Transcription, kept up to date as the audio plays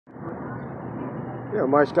Yeah,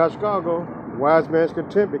 Mike Scott Chicago. Wise man's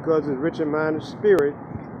content because he's rich in mind and spirit,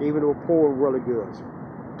 even though poor in worldly goods.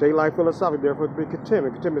 Take life philosophically, therefore to be content.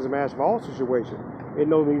 And content is a master of all situations. It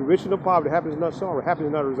knows neither rich nor poverty, happiness not sorrow. Happiness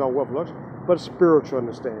is not a result of wealth or luxury, but spiritual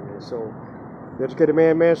understanding. So the educated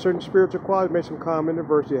man certain spiritual qualities, makes him calm in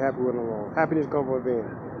adversity, happy when alone. Happiness comes from within.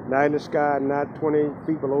 Not in the sky, not 20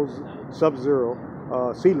 feet below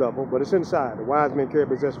sub-zero sea level, but it's inside. The wise man carry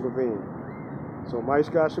possession within. So Mike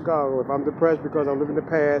Scott Chicago, if I'm depressed because I'm living the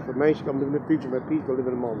past, if I'm anxious, I'm living the future, but peace, I live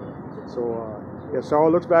in the moment. So yeah, sorrow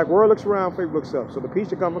looks back, world looks around, faith looks up. So the peace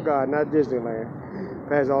that comes from God, not Disneyland.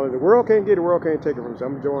 Pass all of it. The world can't get it, the world can't take it from us.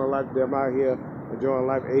 I'm enjoying life today. I'm out here enjoying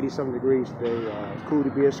life 80-something degrees today. It's cool to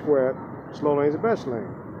be a square. Slow lane's the best lane.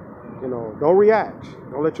 You know, don't react.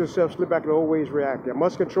 Don't let yourself slip back to the old ways reacting. I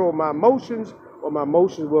must control my emotions, or my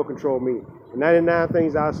emotions will control me. The 99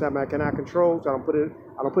 things outside I cannot control, so I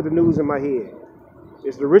don't put the news in my head.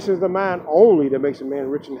 It's the richness of the mind only that makes a man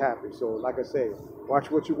rich and happy. So, like I say, watch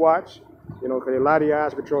what you watch. You know, because a lot of your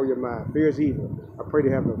eyes control your mind. Fear is evil. I pray to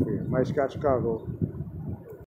have no fear. Mike Scott, Chicago.